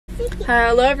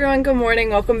Hello everyone, good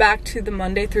morning. Welcome back to the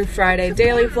Monday through Friday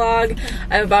daily vlog.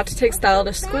 I'm about to take Stella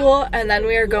to school and then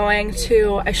we are going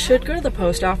to, I should go to the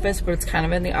post office, but it's kind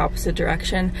of in the opposite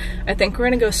direction. I think we're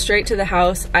gonna go straight to the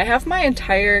house. I have my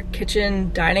entire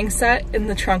kitchen dining set in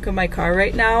the trunk of my car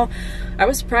right now. I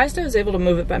was surprised I was able to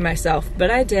move it by myself,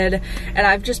 but I did, and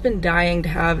I've just been dying to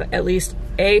have at least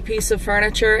a piece of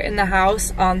furniture in the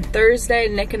house. On Thursday,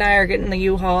 Nick and I are getting the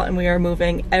U-Haul and we are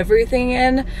moving everything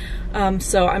in.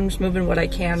 So I'm just moving what I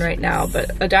can right now,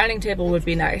 but a dining table would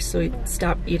be nice so we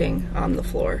stop eating on the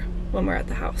floor when we're at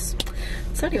the house.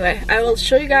 So anyway, I will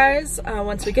show you guys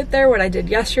once we get there what I did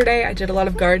yesterday. I did a lot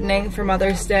of gardening for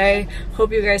Mother's Day.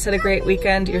 Hope you guys had a great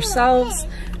weekend yourselves,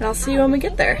 and I'll see you when we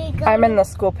get there. I'm in the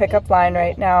school pickup line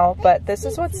right now, but this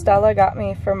is what Stella got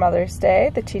me for Mother's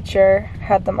Day. The teacher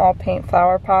had them all paint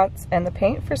flower pots, and the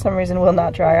paint for some reason will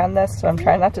not dry on this, so I'm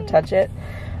trying not to touch it.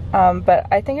 But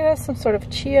I think it has some sort of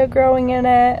chia growing in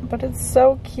it, but it's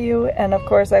so cute, and of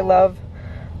course I love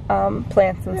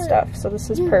plants and stuff, so this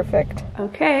is perfect.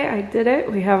 Okay, I did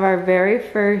it. We have our very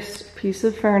first piece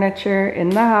of furniture in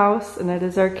the house, and it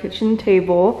is our kitchen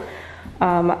table.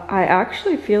 I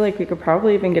actually feel like we could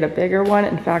probably even get a bigger one.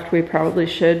 In fact, we probably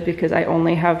should, because I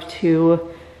only have 2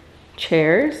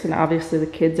 chairs, and obviously the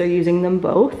kids are using them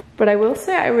both. But I will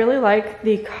say I really like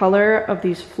the color of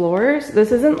these floors.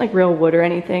 This isn't like real wood or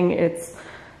anything. It's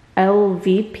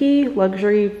LVP,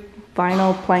 luxury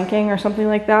vinyl planking or something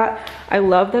like that. I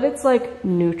love that it's like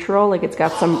neutral, like it's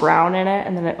got some brown in it,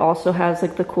 and then it also has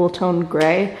like the cool tone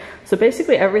gray. So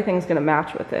basically everything's gonna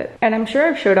match with it. And I'm sure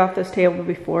I've showed off this table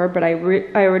before, but I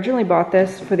originally bought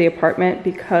this for the apartment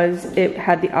because it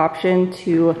had the option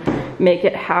to make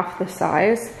it half the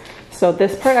size. So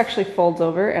this part actually folds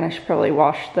over, and I should probably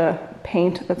wash the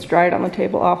paint that's dried on the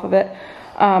table off of it.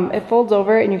 It folds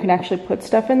over and you can actually put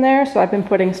stuff in there. So I've been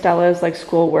putting Stella's like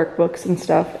school workbooks and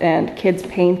stuff and kids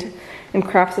paint and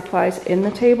craft supplies in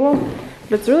the table.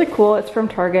 But it's really cool. It's from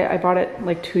Target. I bought it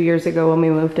like 2 years ago when we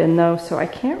moved in though, so I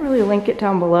can't really link it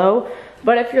down below.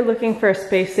 But if you're looking for a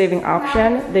space-saving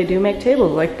option, they do make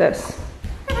tables like this.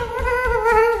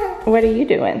 What are you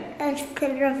doing?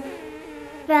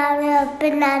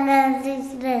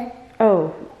 Banana.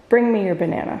 Oh, bring me your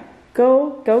banana.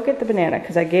 Go get the banana,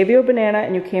 because I gave you a banana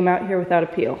and you came out here without a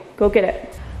peel. Go get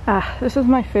it. This is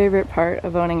my favorite part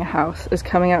of owning a house, is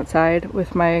coming outside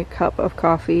with my cup of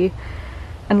coffee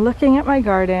and looking at my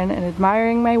garden and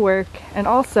admiring my work. And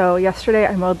also, yesterday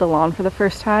I mowed the lawn for the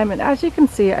first time, and as you can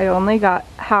see, I only got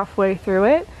halfway through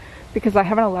it because I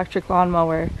have an electric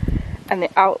lawnmower and the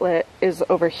outlet is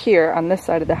over here on this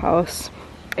side of the house.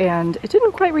 And it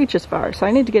didn't quite reach as far, so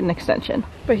I need to get an extension.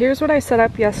 But here's what I set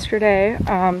up yesterday.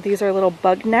 These are little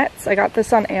bug nets. I got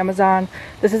this on Amazon.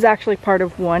 This is actually part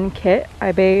of one kit.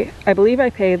 I believe I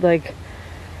paid like,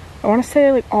 I want to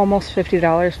say like almost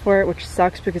 $50 for it, which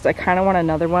sucks because I kind of want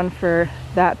another one for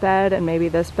that bed and maybe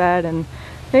this bed and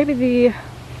maybe the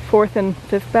 4th and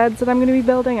 5th beds that I'm going to be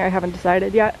building. I haven't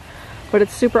decided yet, but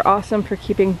it's super awesome for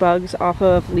keeping bugs off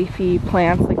of leafy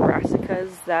plants like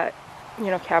brassicas that, you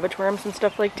know, cabbage worms and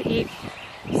stuff like to eat.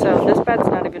 So this bed's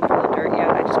not even full of dirt yet.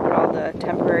 I just put all the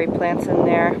temporary plants in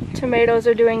there. Tomatoes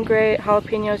are doing great,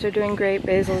 jalapenos are doing great,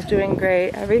 basil's doing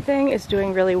great. Everything is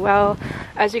doing really well.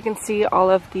 As you can see,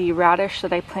 all of the radish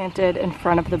that I planted in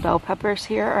front of the bell peppers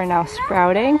here are now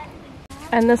sprouting.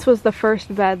 And this was the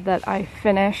first bed that I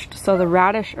finished, so the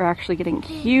radish are actually getting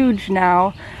huge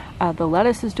now. The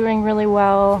lettuce is doing really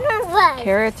well.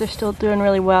 Carrots are still doing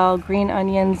really well. Green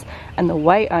onions and the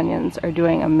white onions are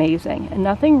doing amazing. And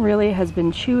nothing really has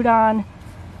been chewed on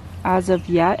as of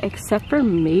yet, except for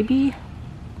maybe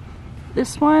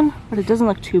this one, but it doesn't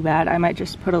look too bad. I might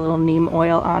just put a little neem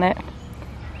oil on it.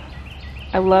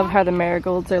 I love how the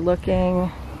marigolds are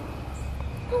looking.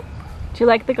 Do you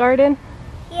like the garden?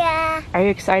 Yeah. Are you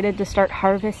excited to start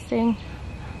harvesting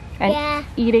and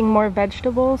eating more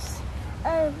vegetables?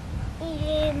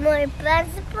 Eating more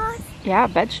vegetables? Yeah,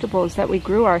 vegetables that we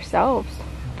grew ourselves.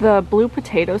 The blue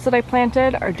potatoes that I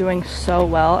planted are doing so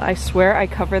well. I swear I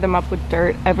cover them up with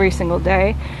dirt every single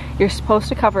day. You're supposed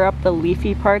to cover up the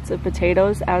leafy parts of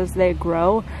potatoes as they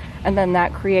grow, and then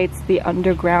that creates the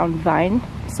underground vine.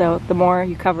 So the more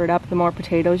you cover it up, the more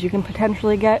potatoes you can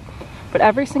potentially get. But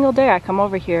every single day I come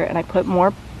over here and I put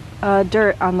more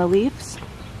dirt on the leaves,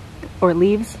 or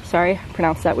leaves, sorry, I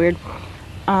pronounced that weird.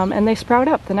 And they sprout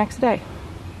up the next day.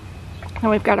 And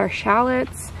we've got our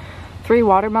shallots, 3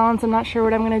 watermelons I'm not sure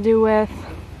what I'm gonna do with,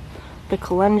 the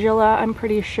calendula I'm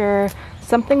pretty sure.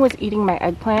 Something was eating my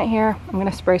eggplant here. I'm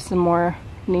gonna spray some more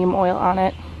neem oil on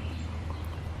it.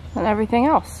 than everything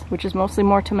else, which is mostly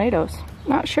more tomatoes.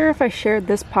 Not sure if I shared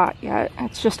this pot yet.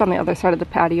 It's just on the other side of the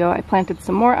patio. I planted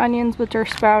some more onions which are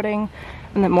sprouting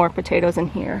and then more potatoes in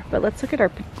here. But let's look at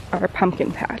our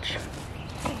pumpkin patch.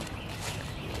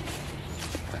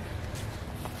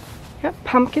 Yep,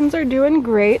 pumpkins are doing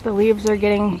great. The leaves are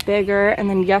getting bigger. And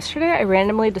then yesterday I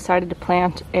randomly decided to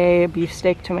plant a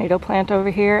beefsteak tomato plant over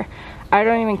here. I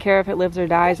don't even care if it lives or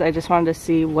dies. I just wanted to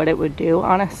see what it would do,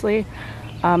 honestly.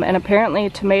 And apparently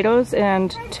tomatoes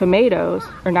and tomatoes,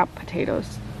 or not potatoes,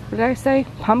 what did I say?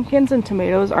 Pumpkins and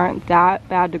tomatoes aren't that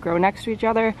bad to grow next to each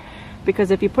other, because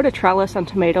if you put a trellis on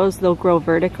tomatoes, they'll grow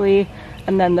vertically,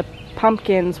 and then the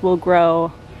pumpkins will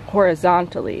grow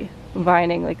horizontally,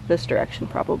 vining like this direction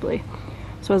probably.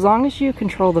 So as long as you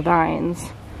control the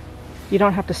vines, you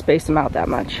don't have to space them out that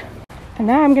much. And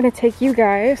now I'm gonna take you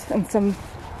guys and some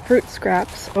fruit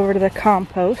scraps over to the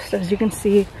compost. As you can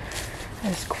see,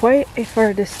 it's quite a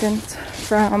far distance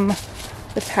from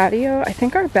the patio. I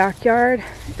think our backyard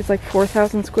is like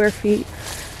 4,000 square feet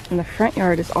and the front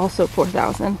yard is also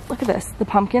 4,000. Look at this. The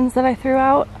pumpkins that I threw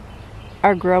out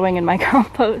are growing in my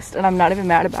compost and I'm not even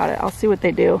mad about it. I'll see what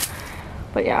they do.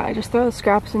 But yeah, I just throw the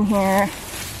scraps in here,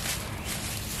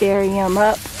 bury them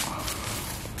up,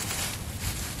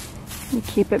 and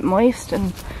keep it moist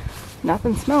and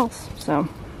nothing smells. So,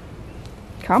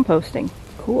 composting,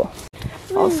 cool.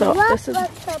 Also,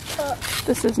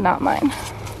 this is not mine.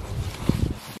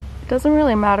 It doesn't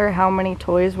really matter how many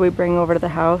toys we bring over to the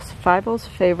house. Fievel's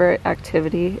favorite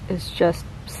activity is just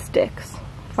sticks.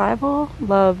 Fievel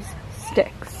loves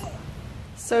sticks.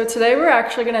 So today we're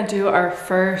actually gonna do our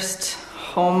first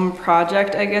home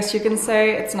project, I guess you can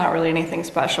say. It's not really anything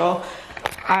special.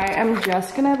 I am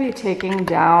just gonna be taking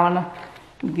down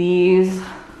these,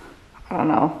 I don't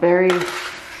know,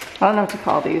 I don't know what to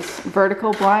call these,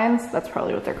 vertical blinds. That's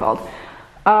probably what they're called.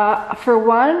 For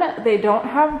one, they don't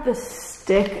have the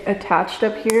stick attached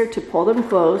up here to pull them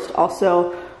closed.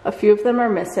 Also, a few of them are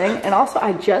missing. And also,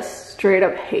 I just straight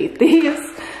up hate these.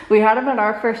 We had them in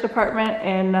our first apartment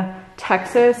in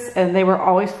Texas, and they were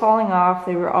always falling off.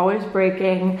 They were always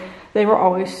breaking. They were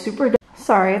always super.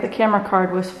 Sorry, the camera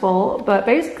card was full, but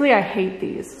basically I hate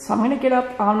these. So I'm gonna get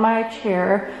up on my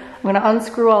chair. I'm gonna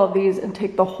unscrew all of these and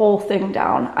take the whole thing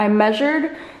down. I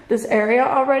measured this area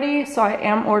already, so I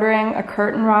am ordering a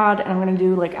curtain rod and I'm gonna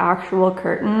do like actual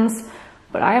curtains,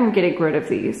 but I am getting rid of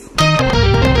these.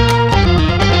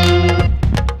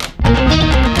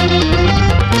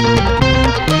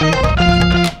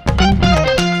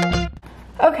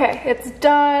 Okay, it's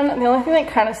done. The only thing that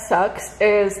kind of sucks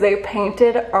is they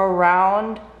painted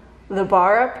around the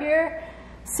bar up here.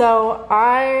 So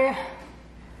I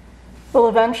will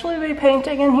eventually be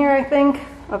painting in here, I think.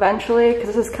 Eventually,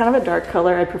 because this is kind of a dark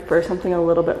color. I prefer something a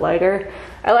little bit lighter.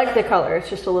 I like the color, it's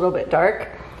just a little bit dark.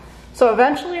 So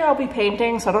eventually I'll be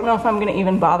painting, so I don't know if I'm gonna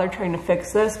even bother trying to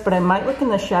fix this, but I might look in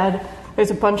the shed.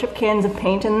 There's a bunch of cans of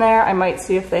paint in there. I might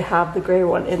see if they have the gray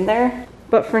one in there.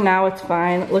 But for now, it's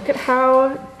fine. Look at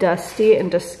how dusty and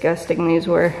disgusting these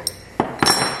were.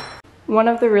 One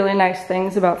of the really nice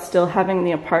things about still having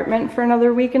the apartment for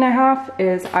another week and a half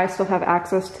is I still have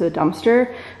access to the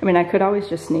dumpster. I mean, I could always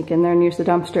just sneak in there and use the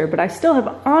dumpster, but I still have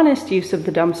honest use of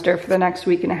the dumpster for the next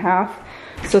week and a half.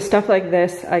 So stuff like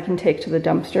this, I can take to the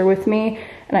dumpster with me,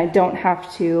 and I don't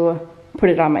have to put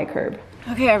it on my curb.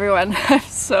 Okay, everyone, I'm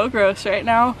so gross right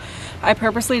now. I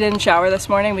purposely didn't shower this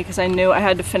morning because I knew I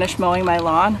had to finish mowing my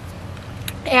lawn.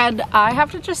 And I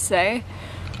have to just say,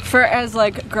 for as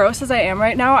like gross as I am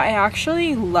right now, I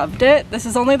actually loved it. This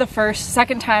is only the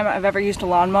second time I've ever used a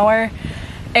lawnmower,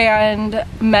 and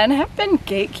men have been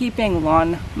gatekeeping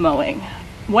lawn mowing.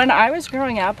 When I was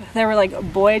growing up, there were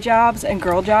like boy jobs and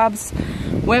girl jobs.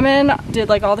 Women did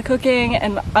like all the cooking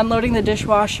and unloading the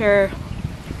dishwasher.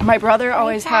 My brother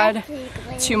always had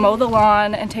to mow the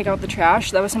lawn and take out the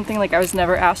trash. That was something like I was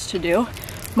never asked to do.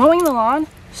 Mowing the lawn,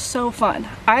 so fun.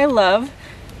 I love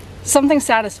something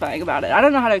satisfying about it. I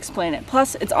don't know how to explain it.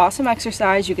 Plus, it's awesome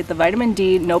exercise. You get the vitamin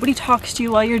D. Nobody talks to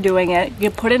you while you're doing it. You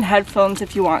put in headphones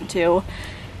if you want to.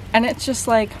 And it's just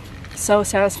like so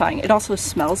satisfying. It also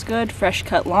smells good, fresh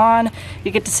cut lawn.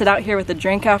 You get to sit out here with a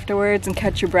drink afterwards and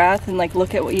catch your breath and like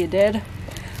look at what you did.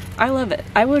 I love it.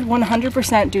 I would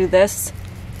 100% do this,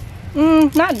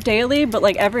 not daily, but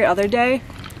like every other day,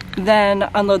 then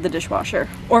unload the dishwasher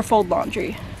or fold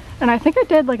laundry. And I think I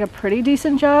did like a pretty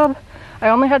decent job. I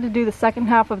only had to do the second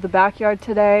half of the backyard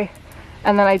today,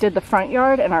 and then I did the front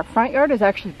yard, and our front yard is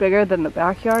actually bigger than the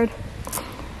backyard.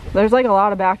 There's like a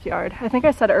lot of backyard. I think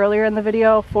I said earlier in the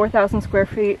video, 4,000 square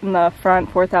feet in the front,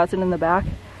 4,000 in the back.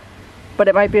 But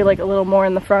it might be like a little more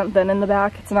in the front than in the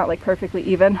back. It's not like perfectly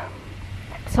even.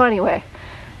 So anyway,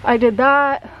 I did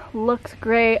that. looks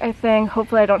great, I think.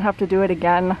 Hopefully I don't have to do it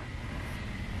again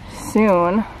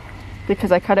soon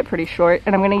because I cut it pretty short.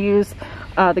 And I'm gonna use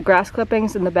the grass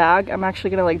clippings in the bag. I'm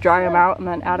actually gonna like dry them out and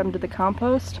then add them to the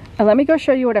compost. And let me go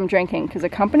show you what I'm drinking, because a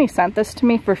company sent this to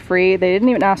me for free. They didn't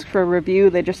even ask for a review.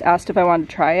 They just asked if I wanted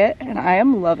to try it, and I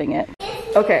am loving it.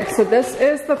 Okay, so this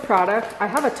is the product. I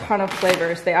have a ton of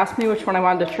flavors. They asked me which one I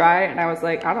wanted to try, and I was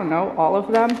like, I don't know, all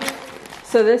of them.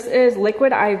 So this is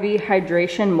LIQUID IV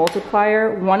Hydration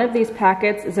Multiplier. One of these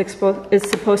packets is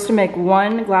supposed to make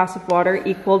 1 glass of water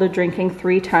equal to drinking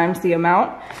 3 times the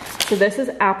amount. So this is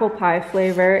apple pie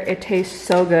flavor. It tastes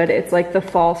so good. It's like the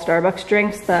fall Starbucks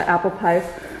drinks, the apple pie,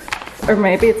 or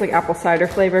maybe it's like apple cider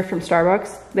flavor from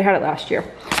Starbucks. They had it last year.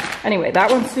 Anyway,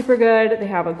 that one's super good. They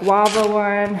have a guava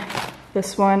one.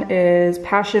 This one is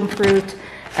passion fruit.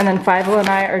 And then Fievel and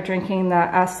I are drinking the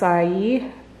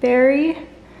acai berry.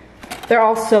 They're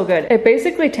all so good. It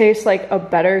basically tastes like a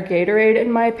better Gatorade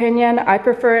in my opinion. I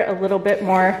prefer it a little bit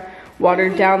more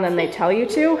watered down than they tell you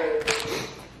to.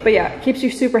 But yeah, it keeps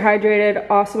you super hydrated,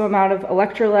 awesome amount of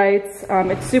electrolytes.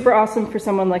 It's super awesome for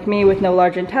someone like me with no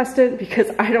large intestine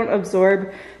because I don't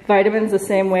absorb vitamins the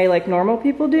same way like normal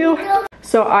people do.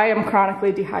 So I am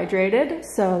chronically dehydrated,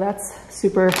 so that's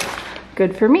super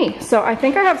good for me. So I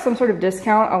think I have some sort of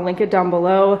discount. I'll link it down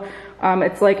below.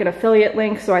 It's like an affiliate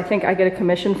link, so I think I get a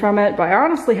commission from it, but I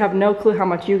honestly have no clue how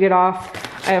much you get off.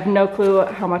 I have no clue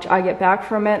how much I get back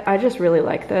from it. I just really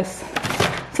like this.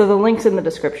 So the link's in the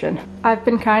description. I've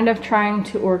been kind of trying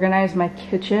to organize my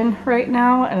kitchen right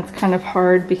now, and it's kind of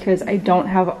hard because I don't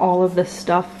have all of the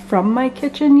stuff from my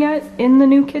kitchen yet in the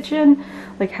new kitchen.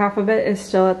 Like half of it is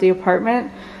still at the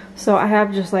apartment. So I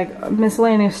have just like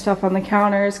miscellaneous stuff on the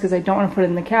counters because I don't want to put it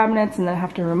in the cabinets and then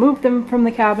have to remove them from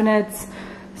the cabinets.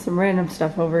 Some random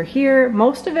stuff over here.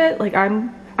 Most of it, like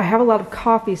I have a lot of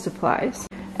coffee supplies.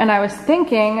 And I was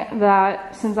thinking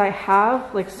that since I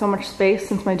have like so much space,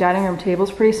 since my dining room table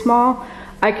is pretty small,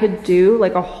 I could do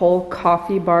like a whole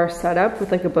coffee bar setup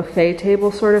with like a buffet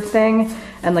table sort of thing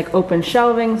and like open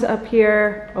shelvings up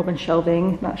here. Open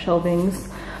shelving, not shelvings.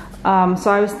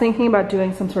 So I was thinking about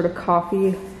doing some sort of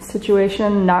coffee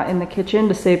situation, not in the kitchen,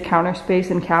 to save counter space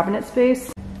and cabinet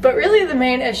space. But really the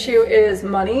main issue is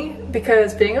money,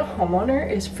 because being a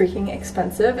homeowner is freaking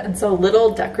expensive, and so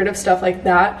little decorative stuff like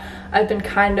that, I've been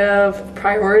kind of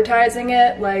prioritizing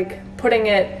it, like putting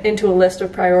it into a list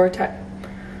of I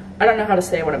don't know how to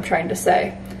say what I'm trying to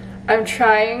say. I'm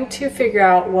trying to figure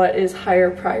out what is higher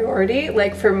priority.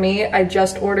 Like for me, I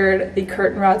just ordered the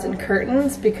curtain rods and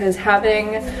curtains because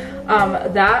having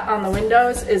that on the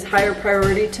windows is higher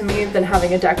priority to me than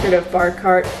having a decorative bar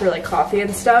cart for like coffee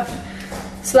and stuff.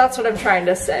 So that's what I'm trying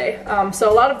to say.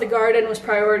 So a lot of the garden was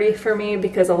priority for me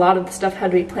because a lot of the stuff had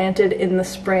to be planted in the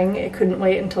spring. It couldn't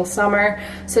wait until summer.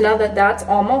 So now that that's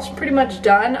almost pretty much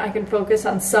done, I can focus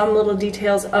on some little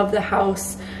details of the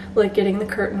house, like getting the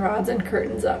curtain rods and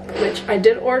curtains up, which I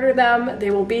did order them. They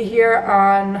will be here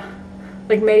on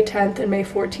like May 10th and May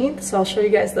 14th, so I'll show you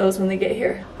guys those when they get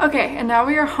here. Okay, and now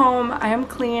we are home. I am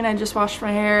clean. I just washed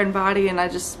my hair and body and I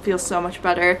just feel so much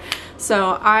better.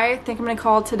 So I think I'm gonna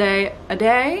call today a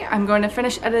day. I'm going to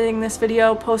finish editing this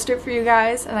video, post it for you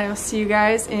guys, and I will see you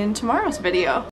guys in tomorrow's video.